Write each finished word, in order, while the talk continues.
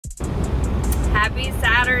Happy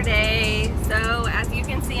Saturday. So as you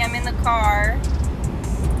can see, I'm in the car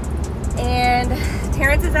and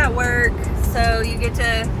Terrance is at work, so you get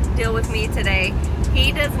to deal with me today.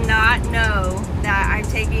 He does not know that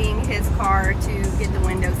I'm taking his car to get the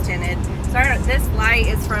windows tinted. Sorry, this light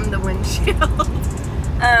is from the windshield.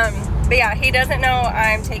 But yeah, he doesn't know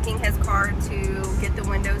I'm taking his car to get the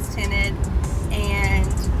windows tinted,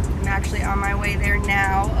 and I'm actually on my way there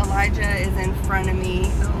now. Elijah is in front of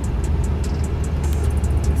me.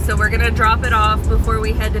 So we're gonna drop it off before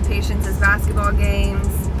we head to Patience's basketball games.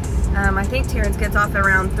 I think Terrance gets off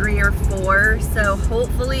around 3 or 4, so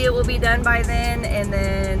hopefully it will be done by then, and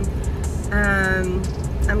then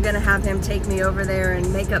I'm gonna have him take me over there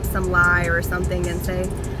and make up some lie or something and say,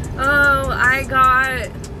 oh, I got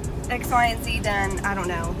X, Y, and Z done. I don't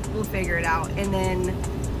know, we'll figure it out, and then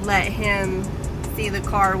let him see the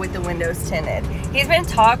car with the windows tinted. He's been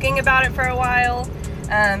talking about it for a while.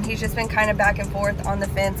 He's just been kind of back and forth on the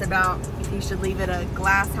fence about if he should leave it a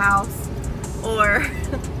glass house or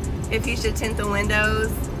if he should tint the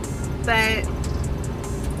windows, but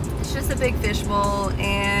it's just a big fishbowl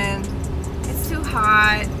and it's too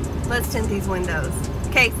hot. Let's tint these windows.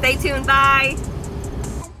 Okay, stay tuned, bye.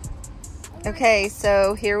 Okay,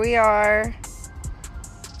 so here we are.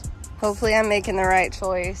 Hopefully I'm making the right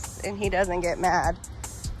choice and he doesn't get mad.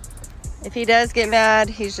 If he does get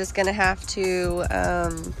mad, he's just gonna have to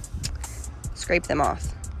scrape them off.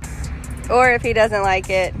 Or if he doesn't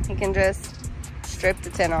like it, he can just strip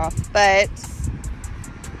the tint off. But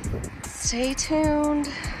stay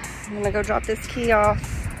tuned. I'm gonna go drop this key off.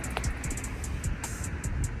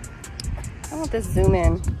 I want this zoom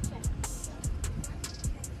in.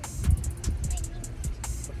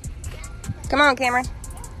 Come on, Cameron.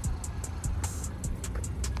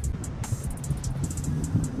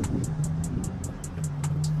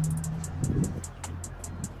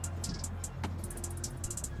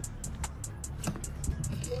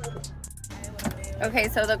 Okay,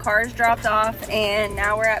 so the car's dropped off and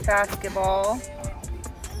now we're at basketball.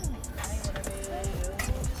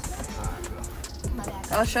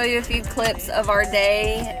 I'll show you a few clips of our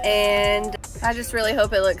day and I just really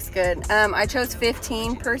hope it looks good. I chose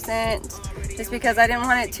 15% just because I didn't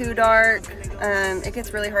want it too dark. It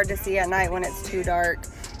gets really hard to see at night when it's too dark.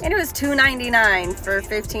 And it was $2.99 for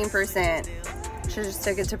 15%. Should just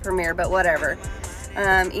took it to Premiere, but whatever.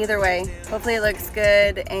 Either way, hopefully it looks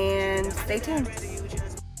good and stay tuned.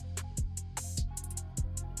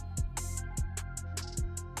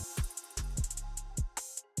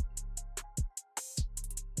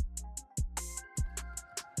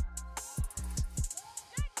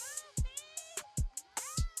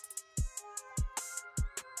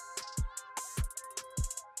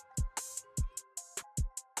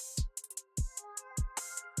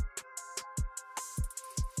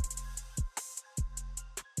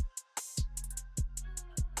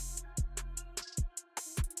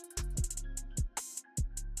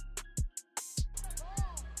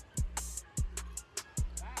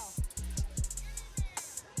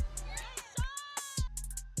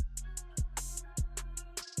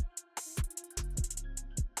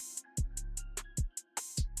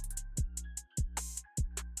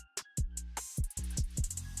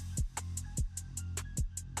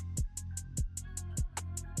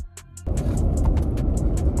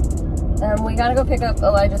 We gotta go pick up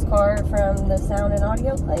Elijah's car from the sound and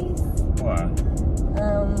audio place. Why?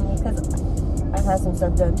 Because I've had some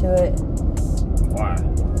stuff done to it. Why?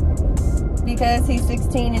 Because he's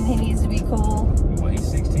 16 and he needs to be cool. Well, he's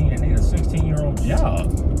 16 and needs a 16-year-old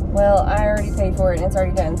job. Well, I already paid for it and it's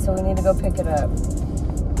already done, so we need to go pick it up.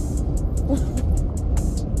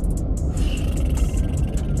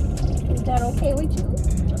 Is that okay with you?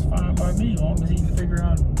 That's fine by me, as long as he can figure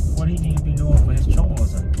out what he needs to be doing for his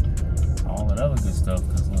chores and all that other good stuff.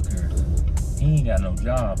 Because look here, he ain't got no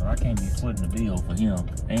job and I can't be footing the bill for him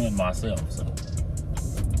and myself. So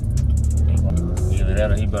either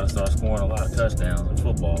that or he better start scoring a lot of touchdowns in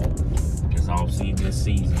football this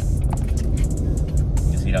season.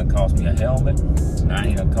 Because he done cost me a helmet. Now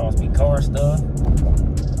he done cost me car stuff.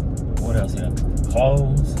 What else he done?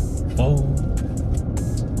 Clothes, food.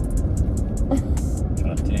 I'm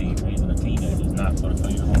trying to tell you, raising a teenager is not for the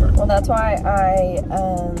faint of heart. Well, that's why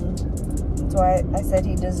I said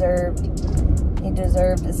he deserved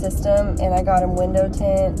a system, and I got him window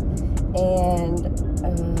tint, and I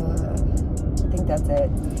think that's it.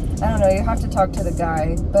 I don't know, you have to talk to the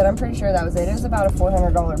guy, but I'm pretty sure that was it. It was about a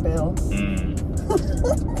 $400 bill.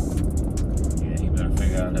 Yeah, he better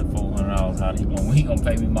figure out that $400 how he gonna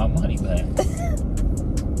pay me my money back.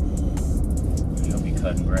 He'll be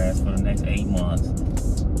cutting grass for the next 8 months,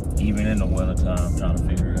 even in the winter time, trying to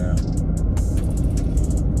figure it out.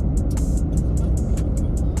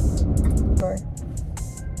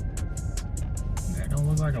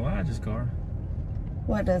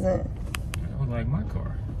 it doesn't. It looks like my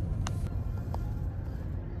car.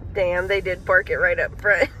 Damn, they did park it right up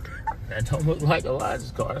front. That don't look like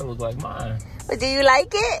Elijah's car. That looks like mine. But do you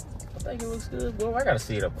like it? I think it looks good. Well, I gotta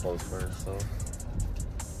see it up close first, so.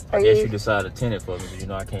 Are I guess you- you decided to tint it for me, because you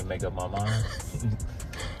know I can't make up my mind.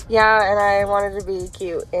 Yeah, and I wanted to be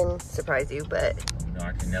cute and surprise you, but... You know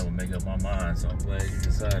I can never make up my mind, so I'm glad you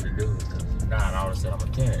decided to do it. Because if not, I would have said I'm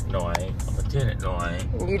a tenant. No, I ain't. I'm a tenant. No, I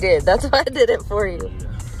ain't. You did. That's why I did it for you. Yeah.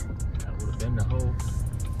 That would have been the whole... I'm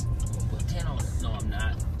gonna put 10 on it. No, I'm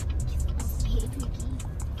not.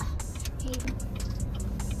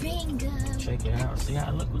 Bingo. Check it out. See how I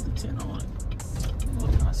look with the 10 on it.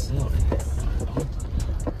 Look how I sell it.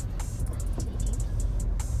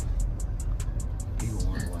 People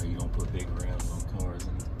wonder why you don't put big rims on cars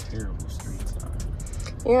in these terrible streets.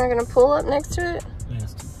 You're not going to pull up next to it? Yeah,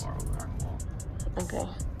 it's too far over. I can walk. Okay.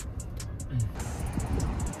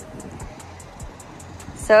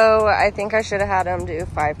 So I think I should have had them do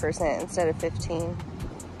 5% instead of 15.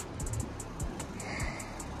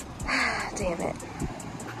 Damn it.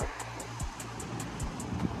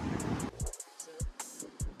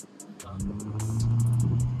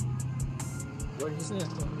 What did you say?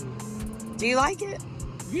 Do you like it?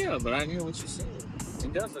 Yeah, but I didn't hear what you said.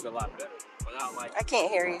 It does look a lot better without like. I can't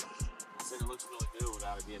hear you. I said it looks really good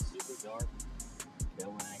without it being super dark. That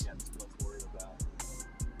one I ain't got too much worried about.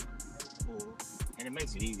 Cool. And it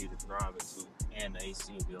makes it easier to drive it too. And the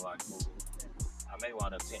AC will be a lot cooler. I may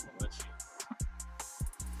wind up tinting the windshield.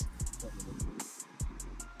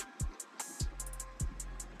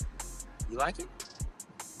 You like it?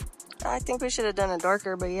 I think we should have done it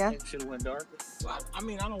darker, but yeah. Should have went darker. Well, I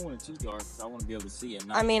mean, I don't want it too dark because I want to be able to see at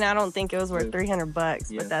night. I mean, I don't think it was worth $300, but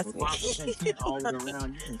that's me. 5% tint all the way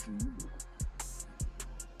around, you can see.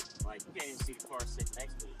 Like, you can't even see the car sitting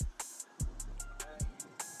next to you.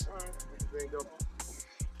 There you go.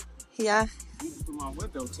 Yeah. You can put my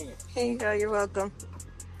window tint. Here you go. You're welcome.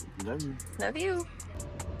 Love you. Love you.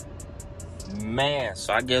 Man,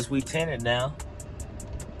 so I guess we tinted now.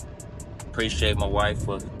 Appreciate my wife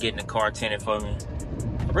for getting the car tinted for me.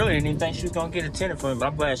 I really didn't even think she was gonna get it tinted for me, but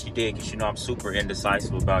I'm glad she did, because you know I'm super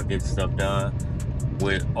indecisive about getting stuff done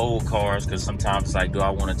with old cars, because sometimes it's like, do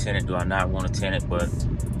I want to tint it, do I not want to tint it? But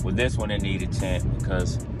with this one, it needed tint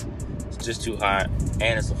because it's just too hot,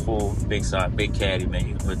 and it's a full big caddy, man.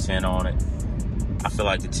 You can put tint on it. I feel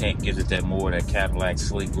like the tint gives it that Cadillac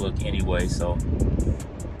sleek look anyway. So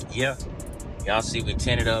yeah, y'all see we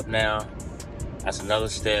tinted up now. That's another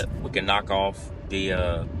step. We can knock off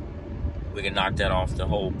the we can knock that off, the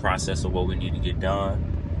whole process of what we need to get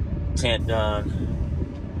done. Tint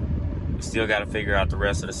done. We still got to figure out the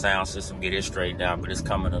rest of the sound system, get it straightened out, but it's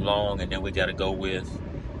coming along. And then we got to go with,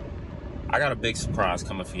 I got a big surprise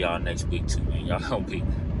coming for y'all next week too, man. Y'all gonna be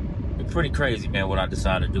pretty crazy, man, what I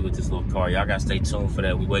decided to do with this little car. Y'all got to stay tuned for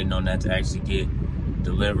that. We're waiting on that to actually get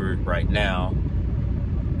delivered right now.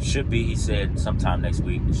 Should be, he said, sometime next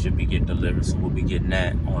week. It should be getting delivered, so we'll be getting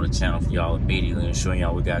that on the channel for y'all immediately and showing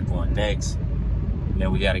y'all what we got going next. And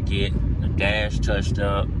then we got to get the dash touched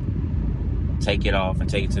up, take it off, and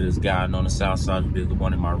take it to this guy on the south side who did the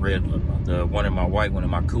one in my red, the one in my white one in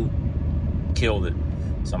my coupe. Killed it.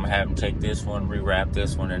 So I'm gonna have him take this one, rewrap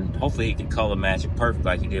this one, and hopefully he can color match it perfect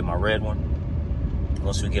like he did my red one.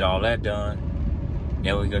 Once we get all that done,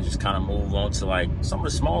 then we're gonna just kind of move on to like some of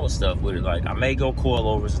the smaller stuff with it. Like I may go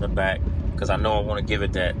coilovers in the back because I know I want to give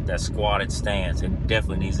it that squatted stance. It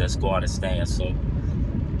definitely needs that squatted stance. So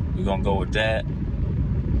we're gonna go with that.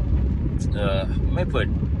 We may put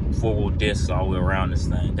 4-wheel discs all the way around this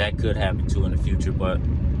thing. That could happen too in the future. But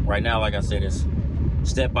right now, like I said, it's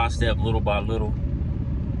step by step, little by little.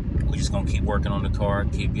 We're just gonna keep working on the car,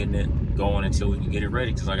 keep getting it going until we can get it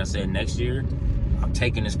ready. Because like I said, next year, I'm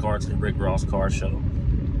taking this car to the Rick Ross car show.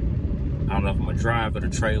 I don't know if I'm gonna drive it or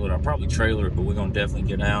trailer it. I'll probably trailer it, but we're gonna definitely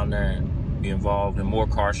get down there and be involved in more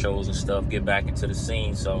car shows and stuff, get back into the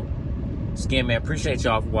scene. So, again, man, appreciate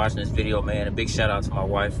y'all for watching this video, man. A big shout out to my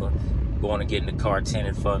wife for going and getting the car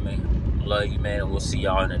tinted for me. Love you, man, and we'll see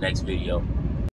y'all in the next video.